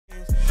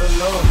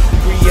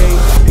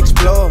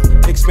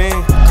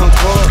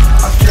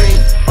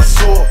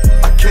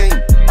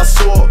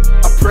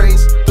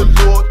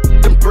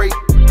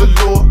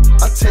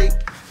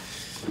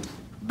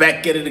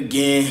Back at it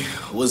again.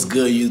 What's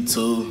good,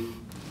 YouTube?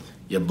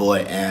 Your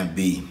boy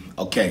B.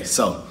 Okay,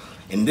 so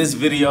in this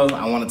video,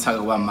 I want to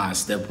talk about my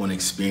Step 1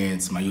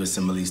 experience, my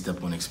USMLE Step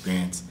 1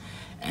 experience,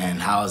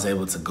 and how I was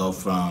able to go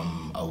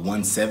from a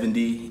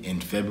 170 in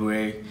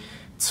February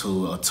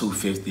to a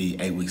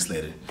 250 8 weeks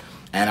later.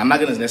 And I'm not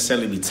gonna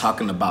necessarily be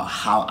talking about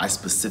how I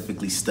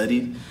specifically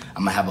studied.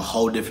 I'm gonna have a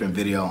whole different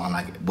video on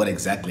like what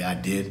exactly I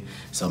did.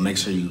 So make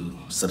sure you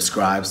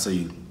subscribe so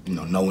you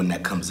know when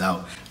that comes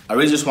out. I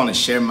really just want to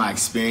share my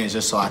experience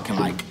just so I can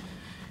like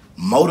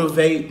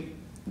motivate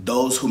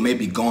those who may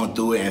be going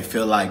through it and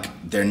feel like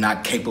they're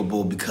not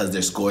capable because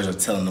their scores are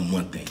telling them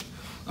one thing.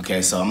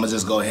 Okay, so I'm gonna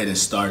just go ahead and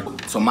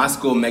start. So my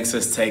school makes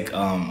us take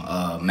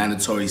a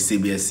mandatory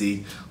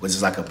CBSE, which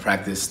is like a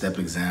practice step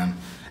exam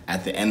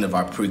at the end of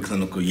our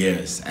preclinical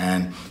years.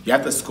 And you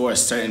have to score a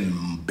certain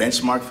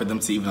benchmark for them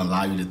to even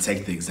allow you to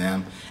take the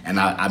exam. And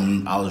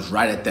I was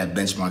right at that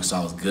benchmark, so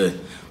I was good.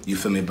 You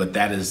feel me? But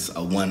that is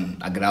that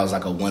was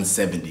like a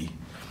 170.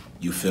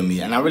 You feel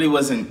me? And I really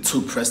wasn't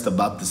too pressed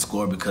about the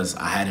score because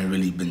I hadn't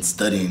really been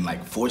studying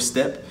like for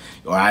step,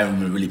 or I hadn't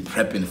been really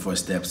prepping for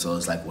step, so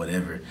it's like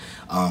whatever.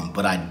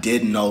 But I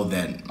did know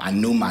that I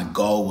knew my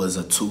goal was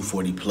a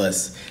 240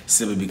 plus,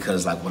 simply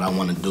because like what I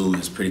want to do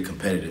is pretty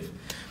competitive.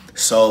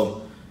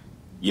 So,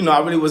 you know,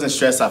 I really wasn't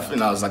stressed. I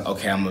was like,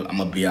 okay, I'm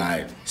gonna be all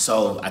right.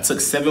 So I took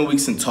 7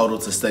 weeks in total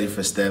to study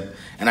for STEP.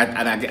 And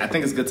I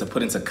think it's good to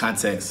put into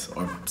context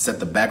or set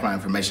the background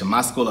information.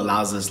 My school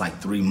allows us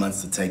like 3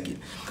 months to take it.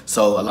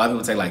 So a lot of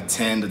people take like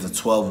 10 to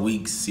 12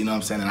 weeks, you know what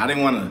I'm saying? And I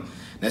didn't want to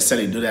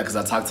necessarily do that because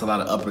I talked to a lot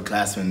of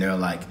upperclassmen and they're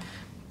like,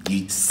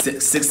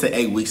 6 to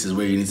 8 weeks is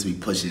where you need to be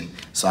pushing.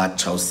 So I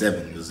chose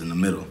 7, it was in the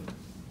middle.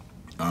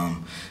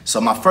 So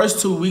my first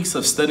 2 weeks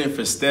of studying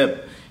for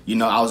STEP, you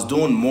know, I was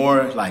doing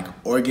more like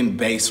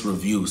organ-based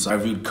reviews. So I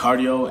reviewed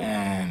cardio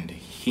and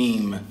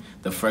heme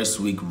the first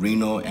week,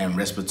 renal and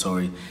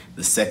respiratory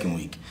the second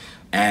week.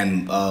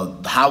 And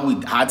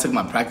how I took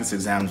my practice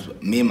exams,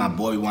 me and my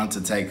boy, we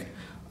wanted to take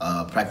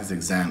a practice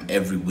exam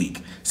every week,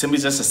 simply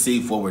just to see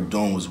if what we're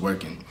doing was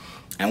working.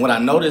 And what I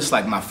noticed,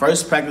 like my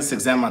first practice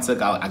exam I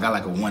took, I got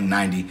like a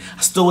 190.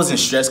 I still wasn't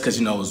stressed because,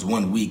 you know, it was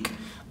 1 week.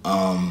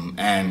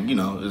 And you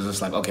know, it was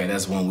just like, okay,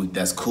 that's 1 week,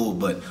 that's cool.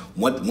 But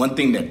one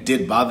thing that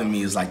did bother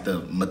me is like the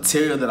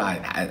material that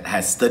I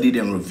had studied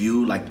and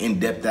reviewed like in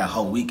depth that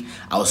whole week,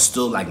 I was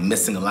still like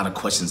missing a lot of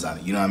questions on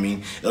it, you know what I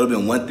mean? It would have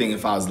been one thing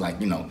if I was like,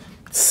 you know,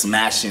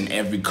 smashing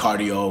every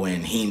cardio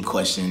and heme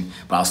question,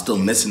 but I was still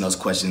missing those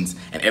questions,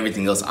 and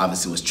everything else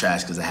obviously was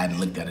trash because I hadn't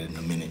looked at it in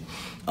a minute.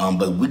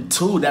 But week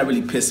 2, that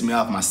really pissed me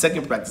off, my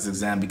second practice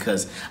exam,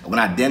 because when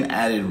I then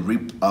added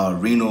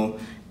renal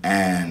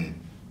and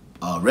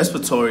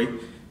respiratory,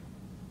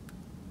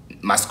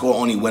 my score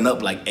only went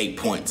up like 8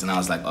 points, and I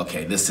was like,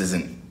 okay, this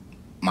isn't,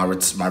 my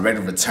rate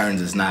of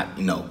returns is not,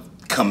 you know,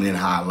 coming in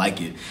how I like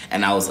it.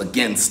 And I was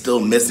again still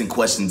missing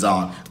questions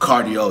on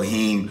cardio,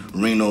 heme,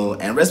 renal,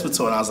 and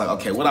respiratory, and I was like,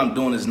 okay, what I'm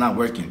doing is not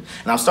working.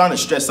 And I'm starting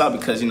to stress out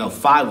because, you know,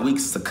 5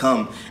 weeks to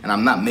come and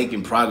I'm not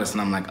making progress,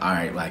 and I'm like, all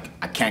right, like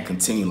I can't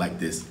continue like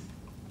this.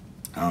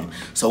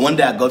 So one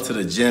day I go to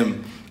the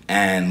gym,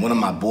 and one of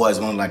my boys,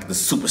 one of like the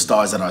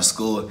superstars at our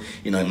school,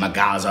 you know, my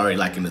guy was already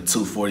like in the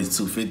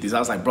 240s, 250s. I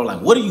was like, bro, like,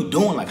 what are you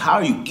doing? Like, how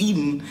are you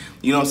eating?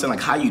 You know what I'm saying?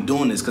 Like, how are you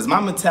doing this? Because my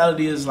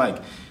mentality is like,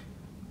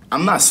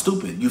 I'm not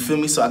stupid, you feel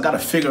me? So I got to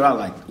figure out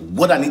like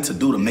what I need to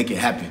do to make it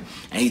happen.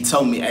 And he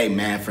told me, hey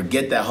man,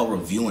 forget that whole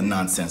reviewing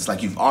nonsense.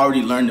 Like, you've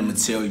already learned the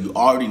material, you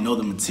already know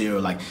the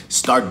material, like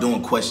start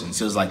doing questions.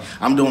 He was like,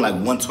 I'm doing like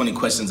 120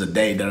 questions a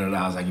day, da da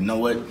da. I was like, you know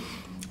what?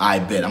 I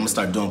bet I'm gonna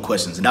start doing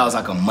questions. And that was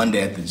like a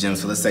Monday at the gym.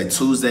 So let's say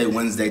Tuesday,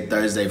 Wednesday,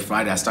 Thursday,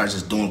 Friday, I started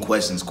just doing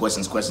questions.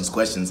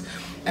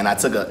 And I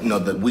took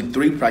the week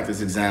 3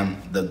 practice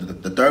exam,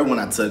 the third one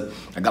I took,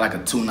 I got like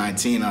a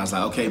 219. I was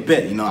like, okay,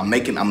 bet, you know, I'm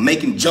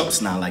making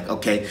jumps now. Like,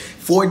 okay,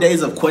 4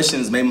 days of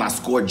questions made my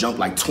score jump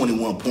like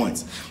 21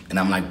 points. And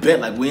I'm like, bet,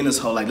 like we in this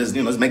whole, like, let's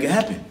make it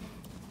happen.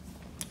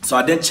 So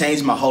I then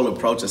changed my whole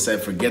approach. I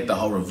said, forget the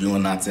whole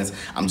reviewing nonsense.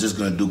 I'm just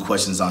gonna do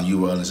questions on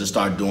UWorld and just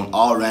start doing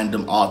all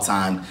random, all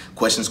timed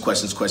questions,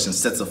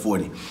 sets of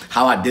 40.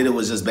 How I did it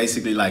was just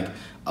basically like,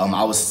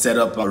 I would set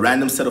up a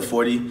random set of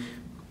 40,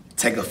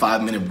 take a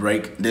 5-minute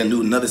break, then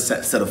do another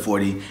set of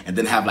 40, and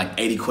then have like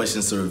 80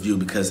 questions to review,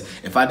 because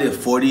if I did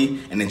 40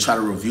 and then try to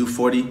review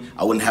 40,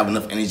 I wouldn't have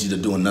enough energy to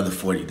do another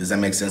 40. Does that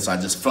make sense? So I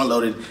just front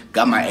loaded,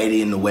 got my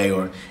 80 in the way,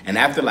 and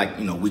after like,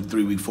 you know, week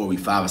 3, week 4, week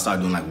 5, I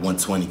started doing like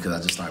 120 because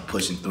I just started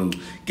pushing through,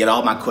 get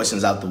all my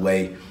questions out the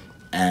way,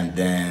 and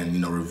then,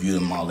 you know, review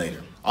them all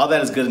later. All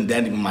that is good and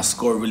dandy, but my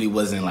score really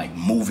wasn't like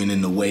moving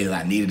in the way that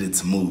I needed it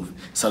to move.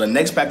 So the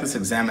next practice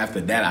exam after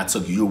that, I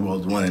took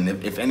UWorld 1. And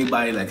if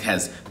anybody like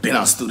has been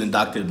on Student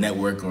Doctor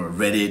Network or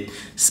Reddit,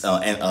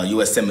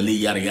 USMLE,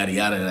 yada, yada,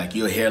 yada, like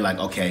you'll hear like,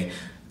 okay,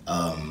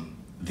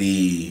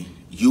 the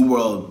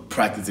UWorld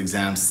practice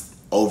exams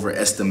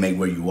overestimate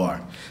where you are.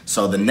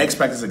 So the next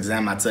practice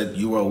exam I took,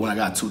 UWorld 1, I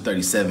got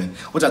 237,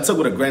 which I took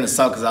with a grain of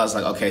salt because I was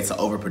like, okay, it's an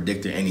over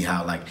predictor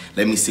anyhow. Like,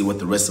 let me see what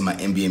the rest of my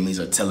NBMEs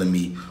are telling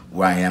me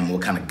where I am,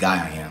 what kind of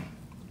guy I am.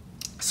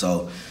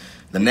 So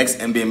The next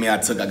NBME I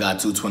took, I got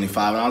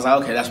 225, and I was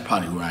like, okay, that's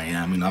probably where I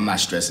am. You know, I'm not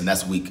stressing.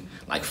 That's week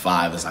like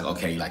 5. It's like,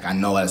 okay, like I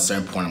know at a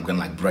certain point I'm gonna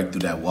like break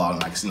through that wall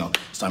and like, you know,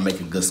 start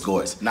making good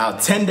scores. Now,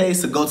 10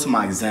 days to go to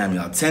my exam,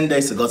 y'all. 10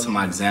 days to go to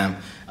my exam.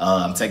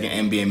 I'm taking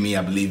NBME,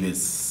 I believe it's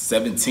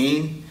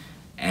 17,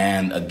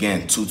 and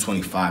again,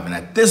 225. And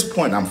at this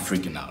point, I'm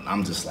freaking out.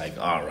 I'm just like,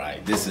 all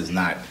right, this is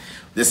not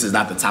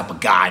the type of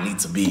guy I need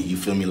to be. You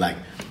feel me? Like,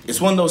 it's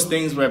one of those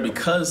things where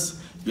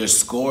because your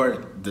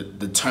score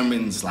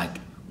determines like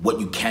what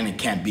you can and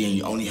can't be, and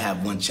you only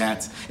have one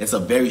chance, it's a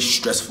very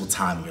stressful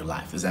time in your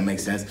life. Does that make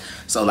sense?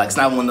 So like, it's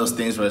not one of those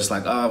things where it's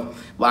like, oh,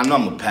 well, I know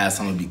I'm gonna pass,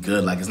 I'm gonna be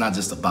good. Like, it's not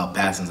just about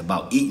passing, it's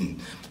about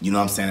eating. You know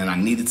what I'm saying? And I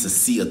needed to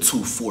see a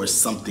 2-4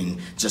 something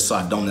just so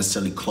I don't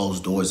necessarily close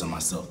doors on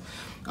myself.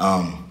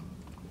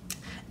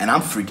 And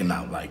I'm freaking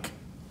out, like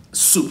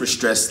super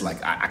stressed.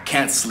 Like I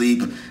can't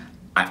sleep.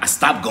 I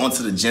stopped going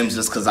to the gym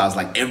just because I was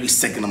like, every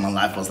second of my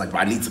life, I was like,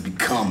 bro, I need to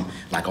become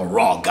like a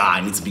raw guy.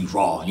 I need to be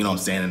raw, you know what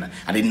I'm saying? And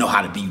I didn't know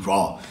how to be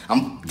raw.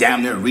 I'm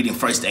damn near reading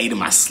first aid in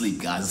my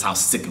sleep, guys. That's how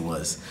sick it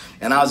was.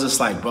 And I was just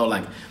like, bro,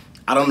 like,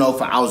 I don't know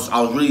if I was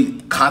really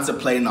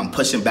contemplating on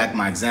pushing back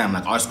my exam.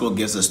 Like, our school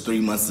gives us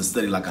 3 months to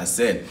study, like I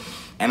said.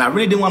 And I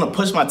really didn't want to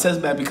push my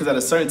test back because at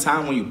a certain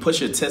time when you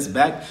push your test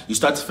back, you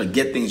start to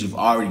forget things you've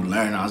already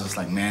learned. I was just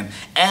like, man.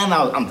 And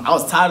I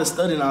was tired of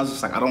studying. I was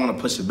just like, I don't want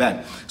to push it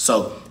back.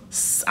 So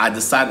I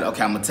decided,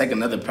 okay, I'm gonna take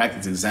another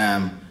practice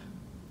exam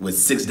with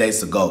 6 days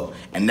to go.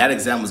 And that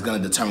exam was gonna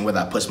determine whether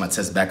I push my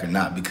test back or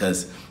not,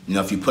 because, you know,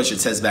 if you push your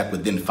test back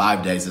within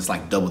 5 days, it's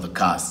like double the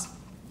cost.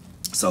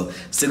 So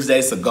 6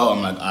 days to go,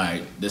 I'm like, all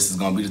right, this is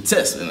gonna be the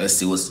test, and let's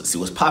see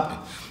what's popping.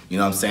 You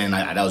know what I'm saying?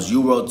 That was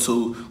Euro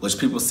 2, which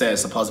people say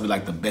is supposed to be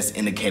like the best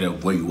indicator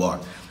of where you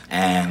are.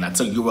 And I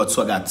took Euro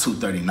 2, I got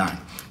 239.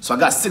 So I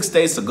got 6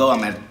 days to go,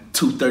 I'm at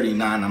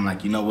 239. I'm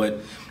like, you know what?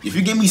 If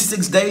you give me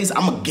 6 days,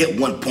 I'm gonna get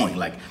 1 point.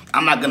 Like,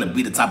 I'm not gonna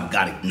be the type of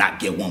guy to not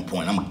get 1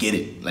 point. I'm gonna get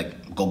it.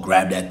 Like, go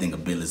grab that thing a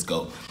bit, let's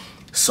go.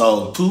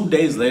 So 2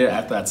 days later,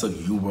 after I took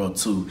Euro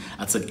 2,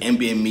 I took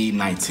NBME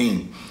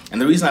 19. And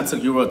the reason I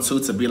took Euro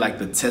 2 to be like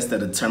the test that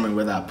determined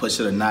whether I push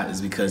it or not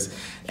is because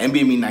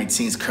NBME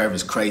 19's curve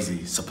is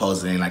crazy,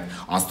 supposedly. And like,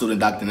 on Student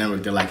Doctor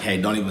Network, they're like, hey,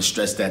 don't even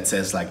stress that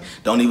test. Like,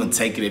 don't even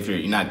take it if you're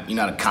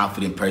not a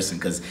confident person,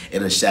 because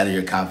it'll shatter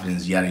your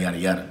confidence, yada, yada,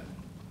 yada.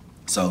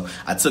 So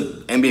I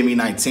took NBME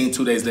 19,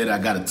 2 days later, I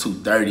got a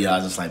 230. I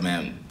was just like,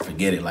 man,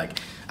 forget it. Like,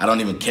 I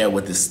don't even care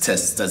what this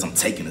test says, I'm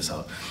taking this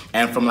out.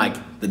 And from like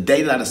the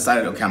day that I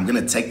decided, okay, I'm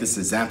gonna take this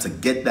exam to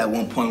get that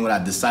 1 point, what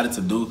I decided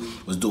to do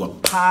was do a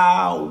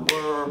power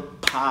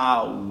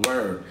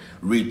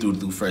read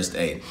through first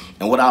aid.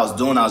 And what I was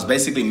doing, I was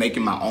basically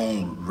making my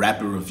own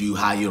rapid review,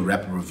 high-yield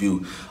rapid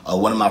review.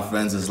 One of my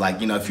friends is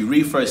like, you know, if you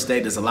read first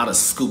aid, there's a lot of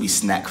Scooby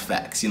snack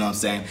facts, you know what I'm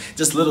saying?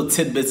 Just little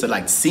tidbits that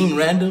like seem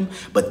random,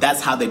 but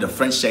that's how they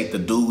differentiate the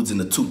dudes in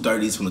the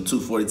 230s from the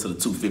 240 to the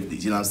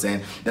 250s, you know what I'm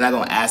saying? They're not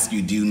gonna ask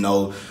you, do you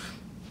know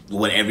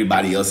what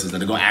everybody else is?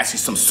 They're gonna ask you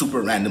some super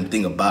random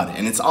thing about it.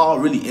 And it's all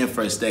really in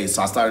first aid.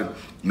 So I started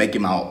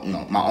making my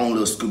own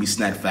little Scooby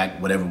snack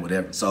fact,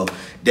 whatever. So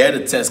there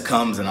the test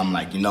comes, and I'm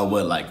like, you know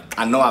what? Like,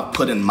 I know I've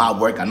put in my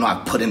work. I know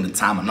I've put in the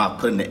time. I know I've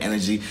put in the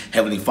energy.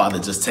 Heavenly Father,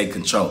 just take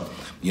control.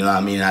 You know what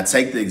I mean? And I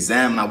take the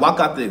exam, and I walk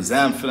out the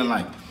exam feeling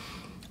like,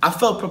 I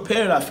felt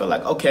prepared. I felt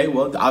like, okay,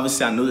 well,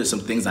 obviously I knew there's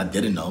some things I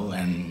didn't know,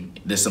 and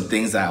there's some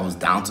things that I was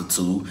down to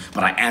 2,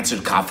 but I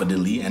answered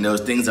confidently, and there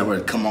was things that were,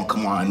 come on,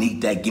 I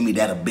need that, give me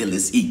that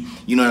ability,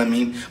 you know what I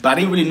mean? But I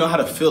didn't really know how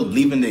to feel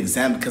leaving the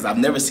exam because I've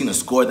never seen a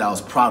score that I was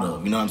proud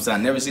of, you know what I'm saying?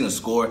 I've never seen a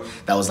score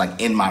that was like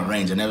in my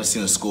range. I've never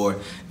seen a score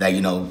that,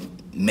 you know,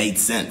 made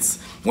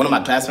sense. One of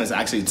my classmates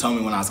actually told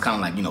me when I was kind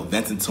of like, you know,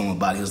 venting to him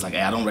about it, he was like,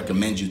 hey, I don't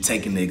recommend you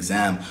taking the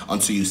exam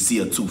until you see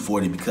a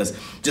 240, because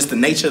just the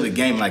nature of the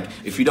game, like,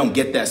 if you don't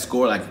get that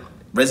score, like,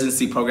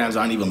 residency programs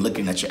aren't even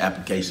looking at your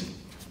application.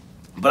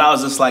 But I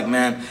was just like,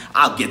 man,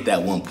 I'll get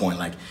that 1 point.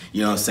 Like,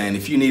 you know what I'm saying?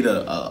 If you need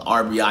a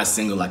RBI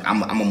single, like,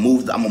 I'm gonna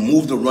move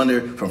the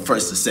runner from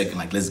first to second.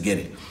 Like, let's get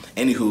it.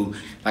 Anywho,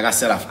 like I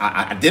said,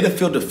 I didn't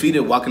feel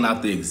defeated walking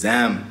out the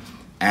exam,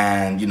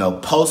 and you know,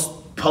 post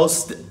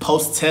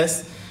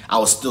test, I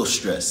was still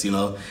stressed, you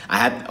know. I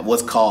had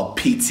what's called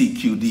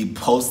PTQD,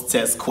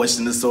 post-test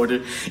question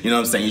disorder. You know what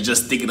I'm saying? You're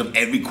just thinking of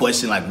every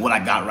question, like what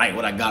I got right,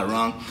 what I got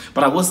wrong.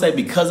 But I will say,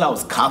 because I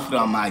was confident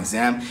on my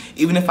exam,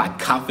 even if I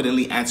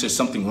confidently answered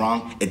something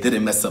wrong, it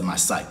didn't mess up my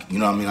psyche. You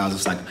know what I mean? I was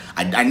just like,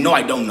 I know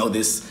I don't know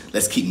this,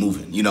 let's keep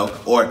moving, you know?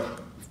 Or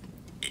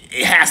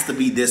it has to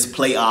be this,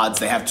 play odds,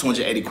 they have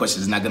 280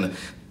 questions, it's not gonna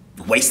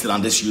waste it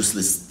on this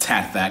useless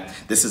tat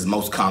fact. This is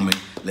most common.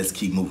 Let's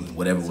keep moving,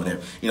 whatever.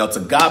 You know, to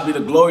God be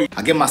the glory.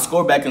 I get my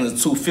score back in the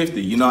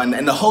 250, you know,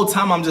 and the whole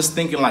time I'm just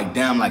thinking like,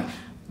 damn, like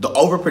the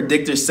over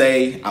predictors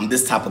say I'm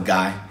this type of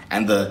guy,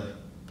 and the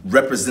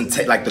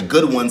like the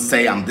good ones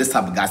say I'm this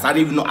type of guy. So I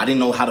didn't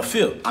know how to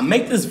feel. I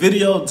make this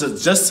video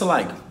just to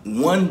like,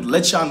 one,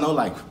 let y'all know,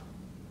 like,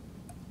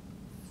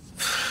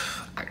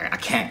 I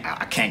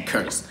can't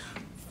curse.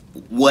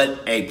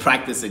 what a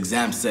practice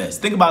exam says.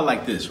 Think about it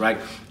like this, right?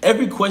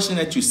 Every question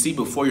that you see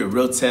before your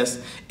real test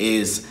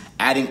is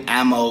adding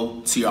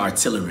ammo to your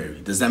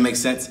artillery. Does that make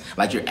sense?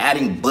 Like you're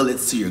adding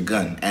bullets to your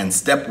gun. And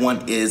step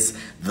one is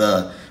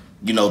the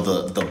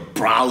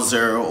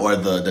browser or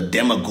the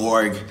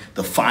demagogue,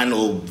 the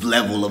final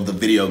level of the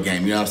video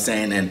game, you know what I'm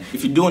saying? And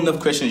if you do enough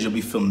questions, you'll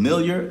be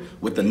familiar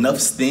with enough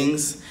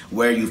stings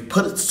where you've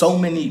put so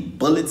many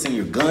bullets in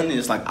your gun, and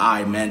it's like, all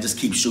right, man, just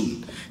keep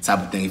shooting type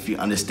of thing, if you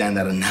understand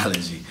that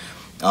analogy.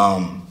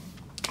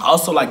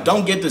 Also, like,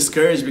 don't get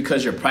discouraged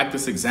because your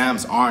practice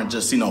exams aren't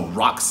just,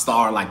 rock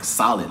star, like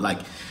solid. Like,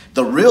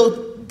 the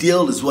real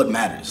deal is what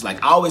matters.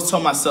 Like, I always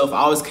told myself, I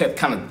always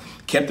kept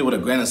it with a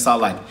grain of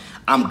salt. Like,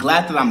 I'm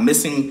glad that I'm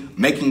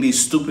making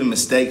these stupid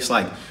mistakes,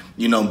 like,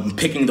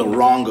 picking the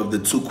wrong of the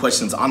 2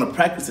 questions on a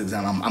practice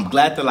exam. I'm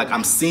glad that, like,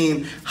 I'm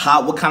seeing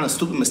what kind of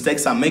stupid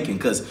mistakes I'm making,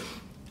 because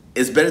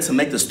it's better to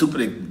make the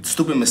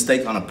stupid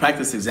mistake on a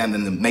practice exam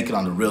than to make it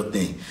on the real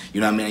thing.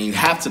 You know what I mean? And you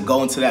have to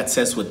go into that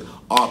test with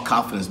all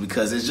confidence,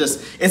 because it's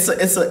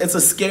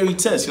a scary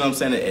test. You know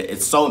what I'm saying?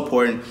 It's so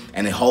important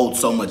and it holds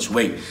so much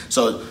weight.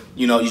 So,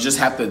 you just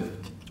have to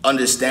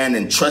understand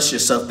and trust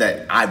yourself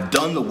that I've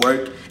done the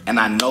work and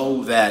I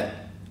know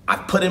that I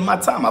put in my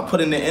time. I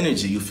put in the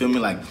energy. You feel me?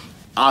 Like,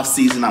 off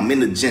season, I'm in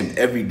the gym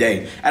every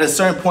day. At a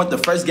certain point, the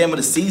first game of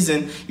the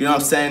season, you know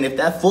what I'm saying? If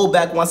that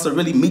fullback wants to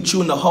really meet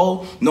you in the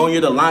hole, knowing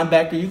you're the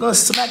linebacker, you're going to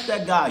smack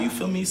that guy. You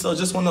feel me? So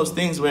just one of those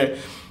things where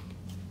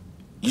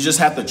you just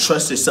have to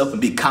trust yourself and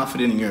be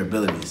confident in your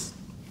abilities.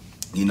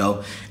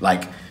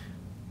 Like,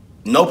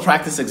 no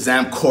practice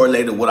exam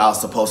correlated what I was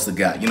supposed to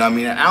get. You know what I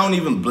mean? I don't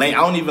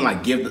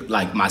even give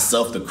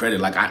myself the credit.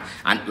 Like,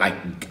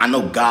 I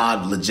know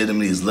God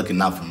legitimately is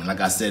looking out for me. Like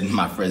I said in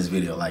my first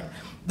video, like,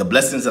 the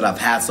blessings that I've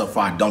had so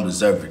far, I don't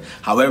deserve it.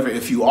 However,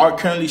 if you are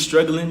currently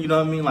struggling, you know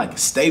what I mean? Like,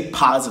 stay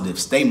positive,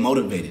 stay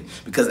motivated.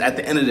 Because at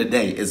the end of the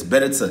day, it's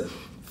better to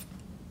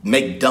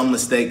make dumb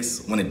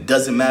mistakes when it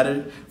doesn't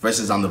matter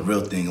versus on the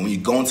real thing. And when you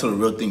go into the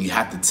real thing, you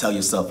have to tell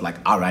yourself, like,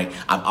 all right,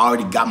 I've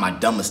already got my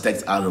dumb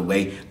mistakes out of the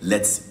way.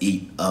 Let's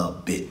eat a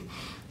bit.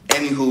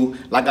 Anywho,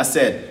 like I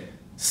said,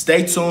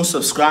 stay tuned,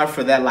 subscribe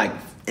for that, like,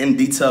 in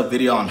detail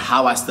video on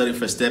how I studied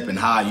for STEP and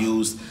how I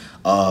used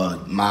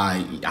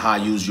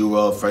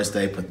URL, first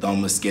aid,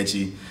 pathoma,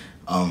 sketchy,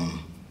 and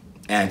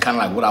kind of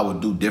like what I would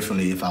do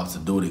differently if I was to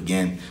do it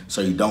again, so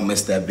you don't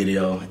miss that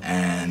video.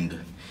 And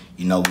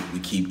we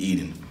keep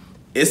eating.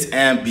 It's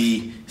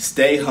B.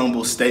 Stay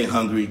humble, stay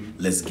hungry.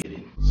 Let's get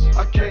it.